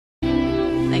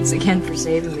Thanks again for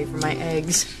saving me from my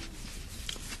eggs.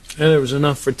 Yeah, there was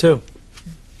enough for two.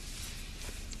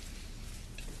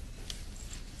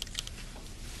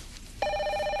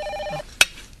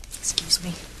 Excuse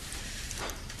me.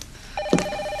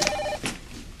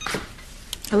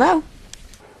 Hello?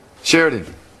 Sheridan.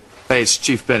 Hey, it's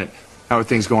Chief Bennett. How are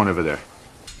things going over there?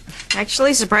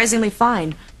 Actually, surprisingly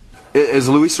fine. Is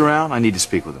Luis around? I need to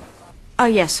speak with him. Oh,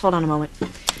 yes. Hold on a moment.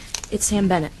 It's Sam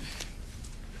Bennett.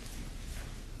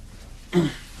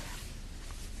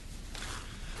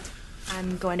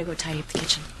 I'm going to go tidy up the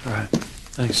kitchen. All right.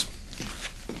 Thanks.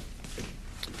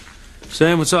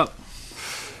 Sam, what's up?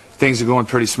 Things are going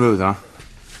pretty smooth, huh?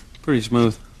 Pretty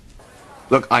smooth.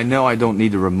 Look, I know I don't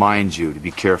need to remind you to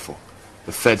be careful.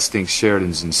 The feds think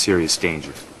Sheridan's in serious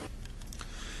danger.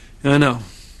 Yeah, I know.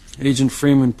 Agent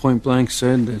Freeman point blank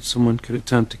said that someone could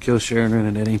attempt to kill Sheridan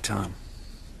at any time.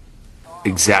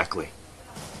 Exactly.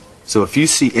 So if you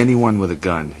see anyone with a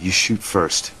gun, you shoot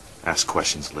first. Ask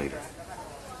questions later.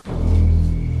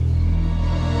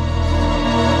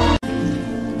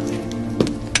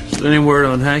 Is there any word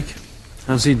on Hank?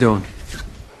 How's he doing?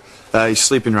 He's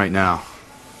sleeping right now.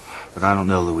 But I don't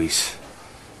know, Luis.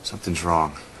 Something's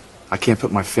wrong. I can't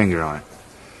put my finger on it.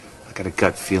 I got a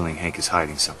gut feeling Hank is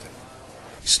hiding something.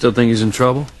 You still think he's in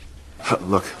trouble?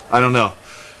 Look, I don't know.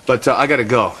 But I gotta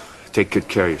go. Take good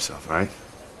care of yourself, all right?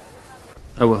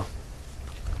 I will.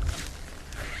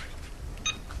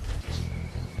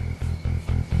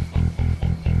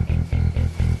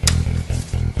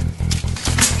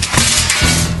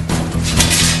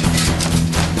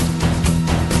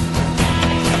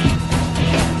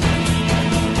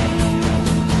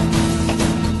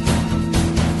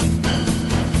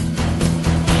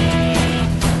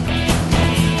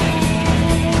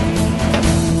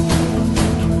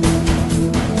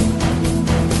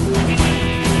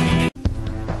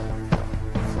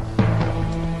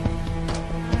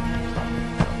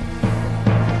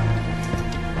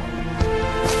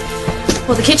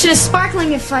 Well, the kitchen is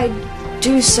sparkling if I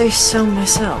do say so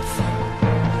myself.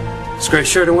 It's great,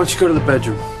 Sheridan. Why don't you go to the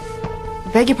bedroom?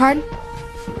 Beg your pardon?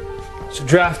 It's a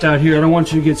draft out here. I don't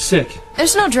want you to get sick.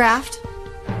 There's no draft.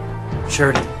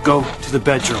 Sheridan, go to the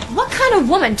bedroom. What kind of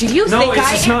woman do you think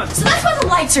I am? Not... So that's why the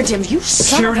lights are dimmed. You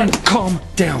son Sheridan, of a... calm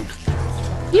down.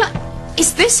 You know,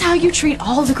 is this how you treat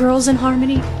all the girls in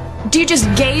Harmony? Do you just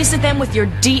gaze at them with your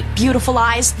deep, beautiful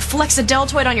eyes, flex a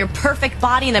deltoid on your perfect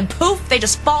body, and then poof, they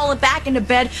just fall back into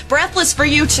bed, breathless for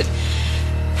you to...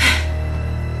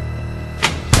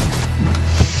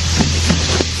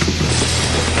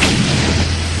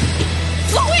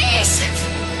 Louise!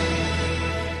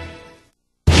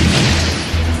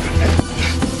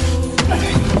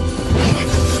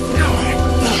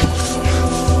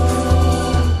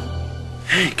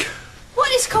 Hank.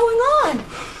 What is going on?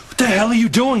 What the hell are you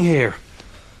doing here?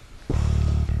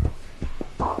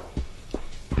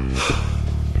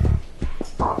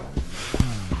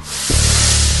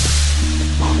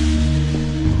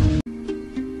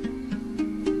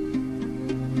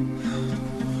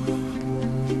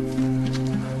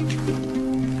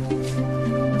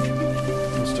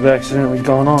 Must have accidentally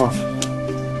gone off.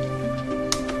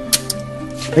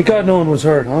 Thank God no one was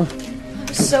hurt, huh? I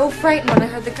was so frightened when I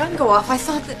heard the gun go off. I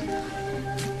thought that...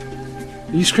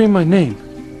 You screamed my name.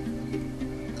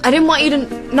 I didn't want you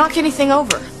to knock anything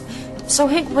over. So,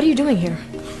 Hank, what are you doing here?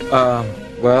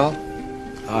 Well,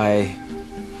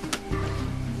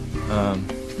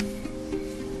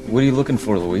 what are you looking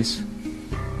for, Luis?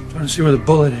 Trying to see where the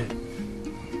bullet hit.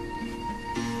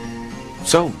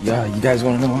 So, yeah, you guys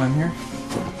want to know why I'm here?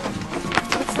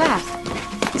 What's that?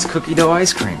 It's cookie dough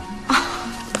ice cream.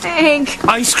 Hank.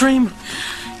 Ice cream?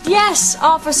 Yes,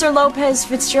 Officer Lopez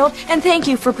Fitzgerald, and thank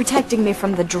you for protecting me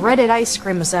from the dreaded ice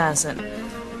cream assassin.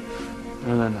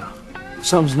 No.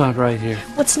 Something's not right here.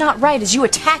 What's not right is you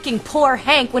attacking poor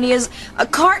Hank when he has a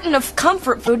carton of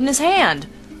comfort food in his hand.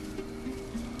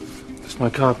 Guess my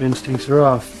cop instincts are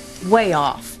off. Way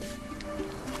off.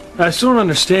 I still don't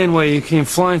understand why you came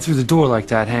flying through the door like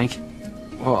that, Hank.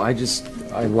 Well, I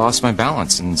lost my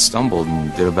balance and stumbled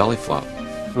and did a belly flop.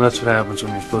 Well, that's what happens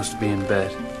when you're supposed to be in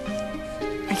bed.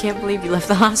 I can't believe you left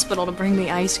the hospital to bring me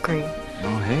ice cream.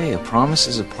 Oh, hey, a promise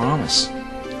is a promise.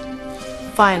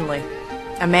 Finally,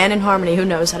 a man in Harmony who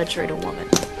knows how to treat a woman.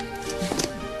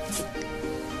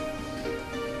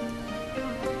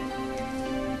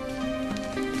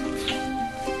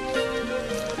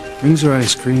 Brings her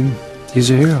ice cream.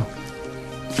 He's a hero.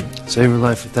 Save her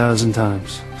life 1,000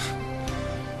 times.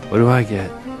 What do I get?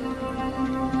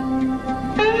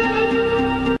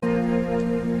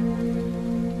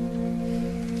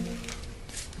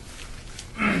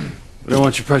 We don't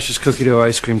want your precious cookie dough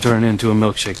ice cream turning into a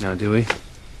milkshake now, do we?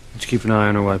 Just keep an eye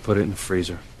on her while I put it in the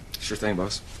freezer. Sure thing,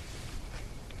 boss.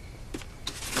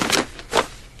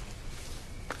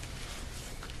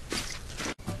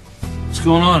 What's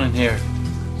going on in here?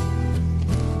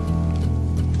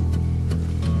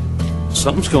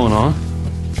 Something's going on.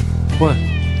 What?